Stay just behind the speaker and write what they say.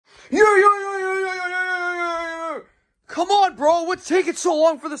on, bro. What's taking so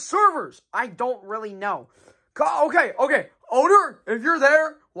long for the servers? I don't really know. Okay. Owner, if you're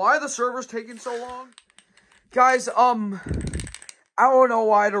there, why are the servers taking so long? Guys, I don't know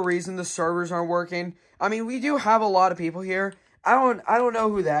why the reason the servers aren't working. I mean, we do have a lot of people here. I don't know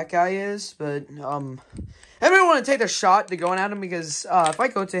who that guy is, but, anybody want to take the shot to going at him? Because, if I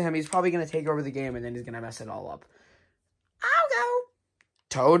go to him, he's probably going to take over the game, and then he's going to mess it all up. I'll go.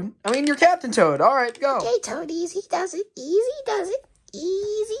 Toad? I mean, you're Captain Toad. All right, go. Okay, Toad, easy does it. Easy does it.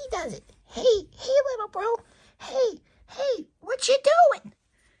 Easy does it. Hey, little bro. Hey, what you doing?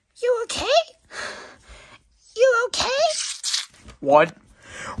 You okay? You okay? What?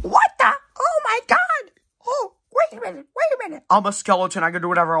 What the? Oh, my God. Oh, wait a minute. I'm a skeleton. I can do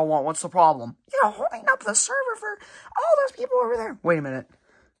whatever I want. What's the problem? You're holding up the server for all those people over there. Wait a minute.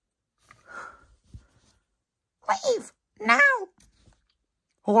 Leave. Now.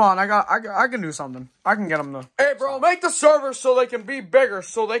 Hold on, I can do something. I can get them to... Hey, bro, make the servers so they can be bigger,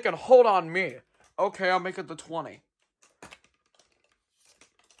 so they can hold on me. Okay, I'll make it to 20.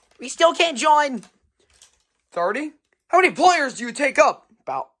 We still can't join. 30? How many players do you take up?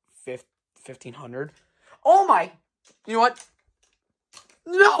 About 1,500. Oh my... You know what?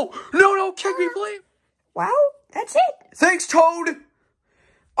 No, kick me, please. Well, that's it. Thanks, Toad.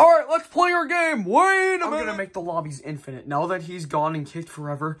 All right, let's play our game. Wait a minute. I'm going to make the lobbies infinite. Now that he's gone and kicked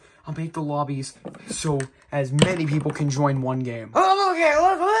forever, I'll make the lobbies so as many people can join one game. Oh, okay,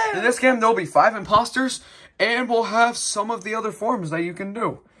 look. In this game, there'll be 5 imposters, and we'll have some of the other forms that you can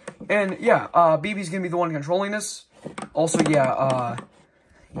do. And, yeah, BB's going to be the one controlling this. Also, yeah.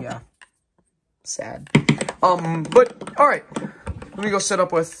 Sad. But, all right. Let me go set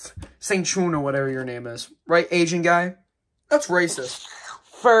up with Saint Chun or whatever your name is. Right, Asian guy? That's racist.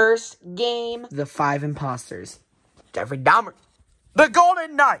 First game. The 5 imposters. Jeffrey Dahmer. The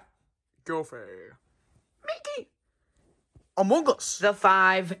Golden Knight. Goofy. Mickey. Among Us. The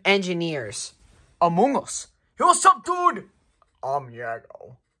 5 engineers. Among Us. Hey, what's up, dude? I'm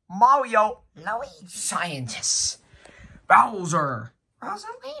Yago. Mario. Luigi. Scientists. Bowser.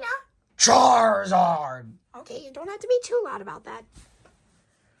 Rosalina. Charizard. Okay, you don't have to be too loud about that.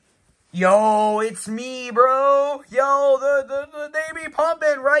 Yo, it's me, bro. Yo, the they be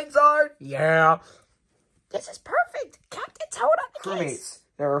pumping, right, Zard? Yeah. This is perfect. Captain Toad on the case. Crewmates,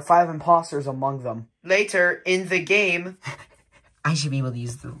 there are 5 imposters among them. Later in the game, I should be able to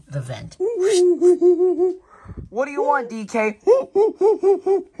use the vent. What do you want, DK?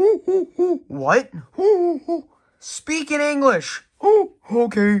 What? Speak in English. Oh,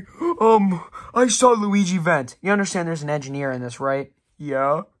 okay. I saw Luigi vent. You understand there's an engineer in this, right?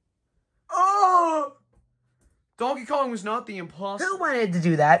 Yeah. Oh! Donkey Kong was not the imposter. Who wanted to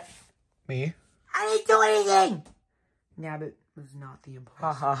do that? Me. I didn't do anything. Nabbit was not the imposter.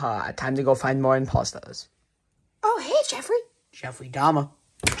 Ha ha ha. Time to go find more imposters. Oh, hey, Jeffrey. Jeffrey Dahmer.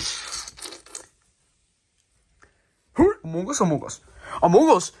 Among Us. Among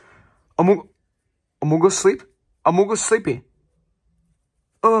Us sleep? Among Us sleepy.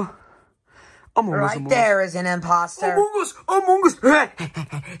 Right there is an imposter. Among Us.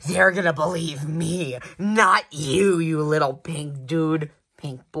 They're gonna believe me, not you, you little pink dude.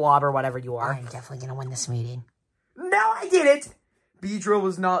 Pink blob or whatever you are. I'm definitely gonna win this meeting. No, I did it. Beedra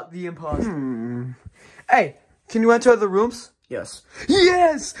was not the imposter. Hey, can you enter the rooms? Yes.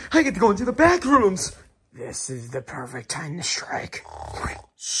 Yes! I get to go into the back rooms. This is the perfect time to strike.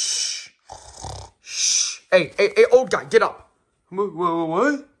 Shh. Shh. Hey, old guy, get up.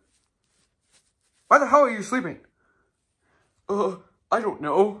 What? Why the hell are you sleeping? I don't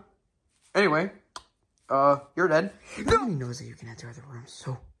know. Anyway, you're dead. Nobody knows that you can enter other rooms,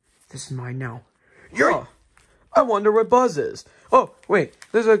 so this is mine now. I wonder what Buzz is. Oh, wait,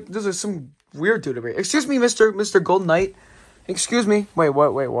 there's some weird dude over here. Excuse me, Mr. Golden Knight. Excuse me. Wait,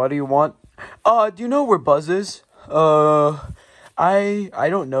 what do you want? Do you know where Buzz is? I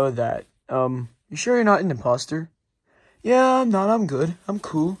don't know that. You sure you're not an imposter? Yeah, I'm not. I'm good. I'm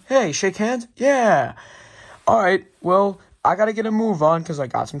cool. Hey, shake hands? Yeah. Alright, well, I gotta get a move on because I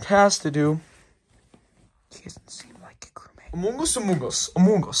got some tasks to do. He doesn't seem like a crewmate. Among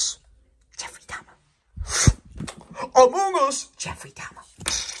Us. Jeffrey Dahmer. Among Us. Jeffrey Dahmer.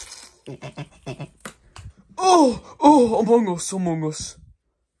 Oh, Among Us. Among Us.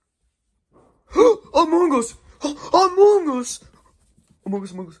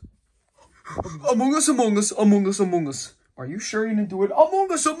 Among Us. Are you sure you didn't do it?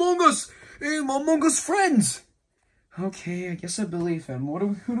 Among Us. Hey, Among Us friends. Okay, I guess I believe him.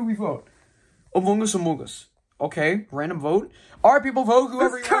 Who do we vote? Among Us. Okay, random vote. All right, people, vote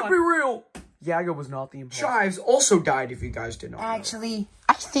whoever you want. This can't be real. Yago was not the imposter. Chives also died, if you guys didn't know. Actually,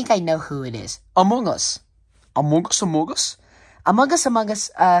 I think I know who it is. Among Us. Among Us, Among Us. Among Us, Among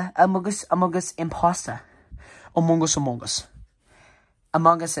Us, Among Us, imposter. Among Us, Among Us.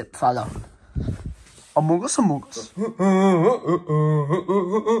 Among Us, follow. Among Us, Among Us. He's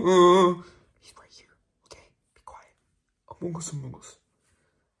right here. Okay, be quiet. Among Us, Among Us.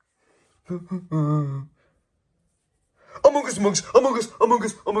 Among Us, Among Us, Among Us, Among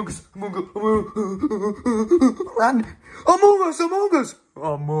Us, Among Us, Among Us, Run. Among Us, Among Us,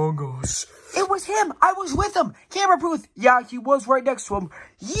 Among Us. It was him. I was with him. Camera booth. Yeah, he was right next to him.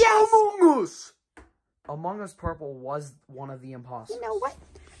 Yes. Among Us. Among Us Purple was one of the imposters. You know what?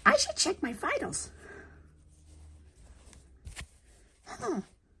 I should check my vitals.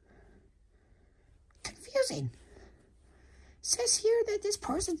 Confusing. Says here that this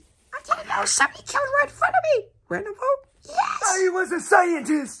person... I didn't know somebody killed right in front of me. Random vote? Yes. He was a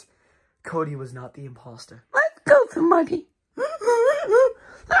scientist. Cody was not the imposter. Let's go, somebody.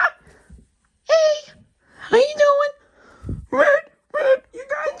 Hey, how you doing? Red, you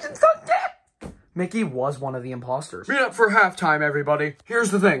guys did something. Mickey was one of the imposters. Meet up for halftime, everybody. Here's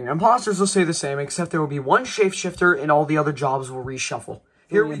the thing. Imposters will stay the same, except there will be one shapeshifter and all the other jobs will reshuffle.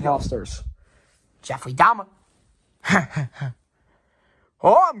 Here we go. Imposters. Jeffrey Dahmer.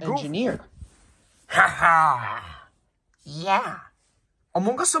 Oh, I'm Goofy. Engineer. Ha. Yeah.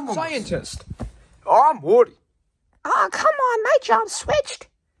 Among Us, Among Us. Scientist. Oh, I'm Woody. Oh, come on. My job switched.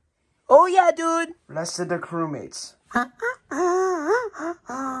 Oh, yeah, dude. Rest of the crewmates.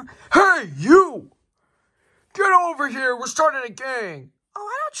 Hey, you! Get over here. We're starting a gang. Oh,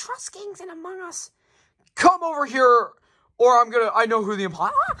 I don't trust gangs in Among Us. Come over here, or I know who the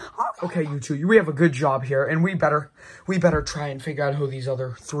imposter. Okay, you two, we have a good job here, and we better try and figure out who these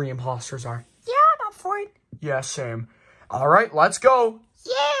other 3 imposters are. Yeah, I'm up for it. Yeah, same. All right, let's go.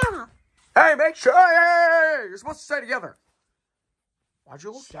 Yeah. Hey, make sure. Hey, you're supposed to stay together. Why'd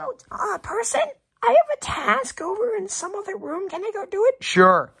you look out? Person, I have a task over in some other room. Can I go do it?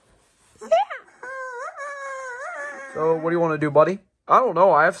 Sure. Yeah. So, what do you want to do, buddy? I don't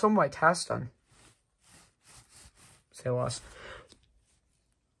know. I have some of my tasks done. Say less.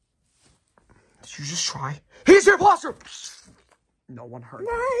 Did you just try? He's your imposter! No one heard.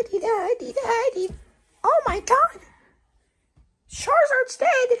 Oh my god! Charizard's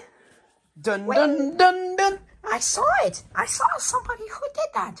dead! Dun Wait. dun dun dun! I saw it! I saw somebody who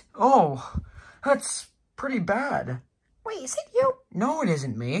did that! Oh, that's pretty bad. Wait, is it you? No, it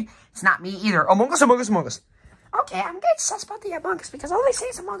isn't me. It's not me either. Among Us, Among Us, Among Us. Okay, I'm getting sus about the Among Us because all they say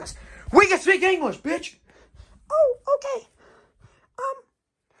is Among Us. We can speak English, bitch! Oh, okay.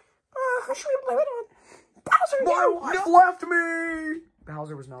 Who should we blame it on? Bowser, no, left me!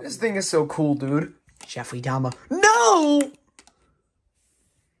 Bowser was not. This thing is so cool, dude. Jeffrey Dahmer. No!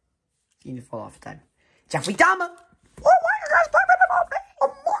 You need to fall off the time. Jeffrey Dahmer! Oh, why are you guys blaming it on me?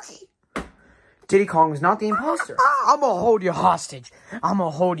 I'm Morty. Diddy Kong was not the imposter. I'm gonna hold you hostage. I'm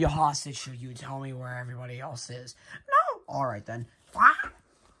gonna hold you hostage till you tell me where everybody else is. No. All right, then. What?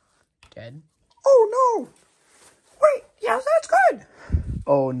 Dead? Oh, no. Wait, yes, that's good.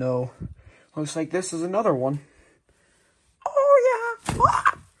 Oh, no. Looks like this is another one. Oh, yeah.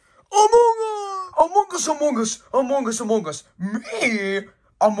 What? Among Us, Among Us, Among Us, Among Us. Me?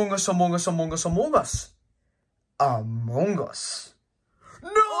 Among Us, Among Us, Among Us, Among Us. Among Us.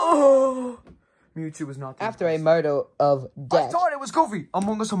 No! Mewtwo was not the After a murder of death. I thought it was Goofy.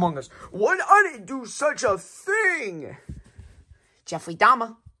 Among Us, Among Us. What? I didn't do such a thing. Jeffrey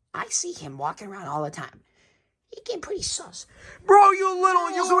Dahmer. I see him walking around all the time. He getting pretty sus. Bro, you're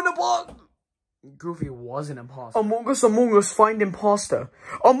doing the block. Goofy was an imposter. Among Us, find imposter.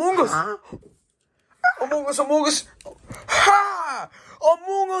 Among Us. Huh? Among Us, Among Us. Ha!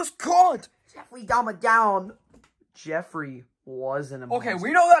 Among Us caught. Jeffrey Dahmer down. Jeffrey was an imposter. Okay,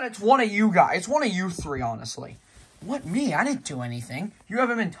 we know that it's one of you guys. It's one of you 3, honestly. What, me? I didn't do anything. You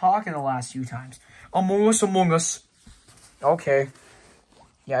haven't been talking the last few times. Among Us, Among Us. Okay.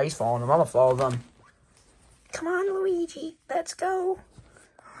 Yeah, he's following them. I'm gonna follow them. Come on, Luigi. Let's go.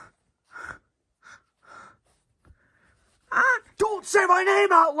 Don't say my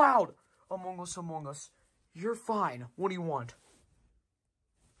name out loud! Among Us, Among Us. You're fine. What do you want?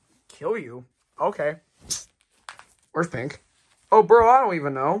 Kill you? Okay. Where's Pink? Oh, bro, I don't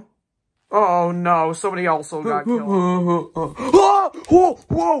even know. Oh, no. Somebody also got killed. Ah! Whoa,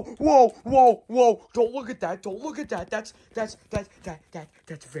 whoa, whoa, whoa, whoa. Don't look at that. Don't look at that. That's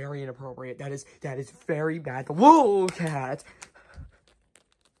very inappropriate. That is very bad to look at.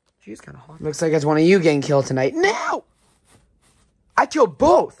 She's kind of hot. Looks like it's one of you getting killed tonight. No! I killed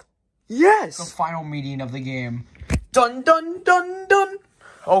both. Yes. The final meeting of the game. Dun, dun, dun, dun.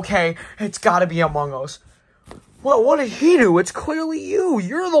 Okay, it's gotta be Among Us. Well, what did he do? It's clearly you.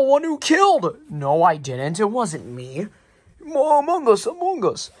 You're the one who killed. No, I didn't. It wasn't me. Among Us.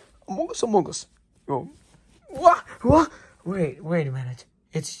 Oh. What? Wait a minute.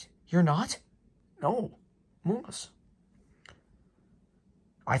 You're not? No. Among Us.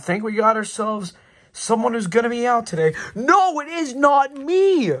 I think we got ourselves someone who's gonna be out today. No, it is not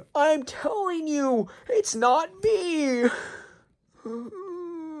me. I'm telling you, it's not me.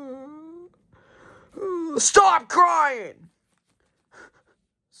 Stop crying.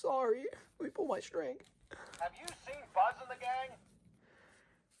 Sorry. Let me pull my string. Have you seen Buzz in the gang?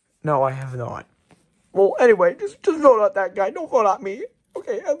 No, I have not. Well, anyway, just vote out that guy. Don't vote out me.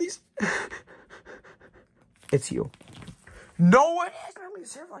 Okay, at least it's you. No, it isn't. I'm gonna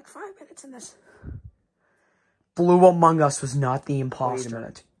serve like 5 minutes in this. Blue Among Us was not the imposter. Wait a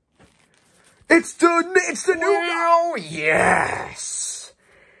minute. It's the new guy. Oh, yes.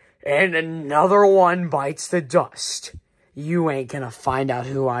 And another one bites the dust. You ain't gonna find out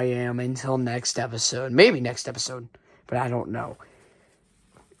who I am until next episode. Maybe next episode, but I don't know.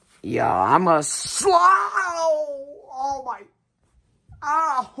 Yeah, I'm a oh my.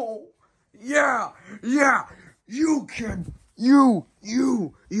 Ow. Yeah. You can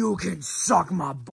suck my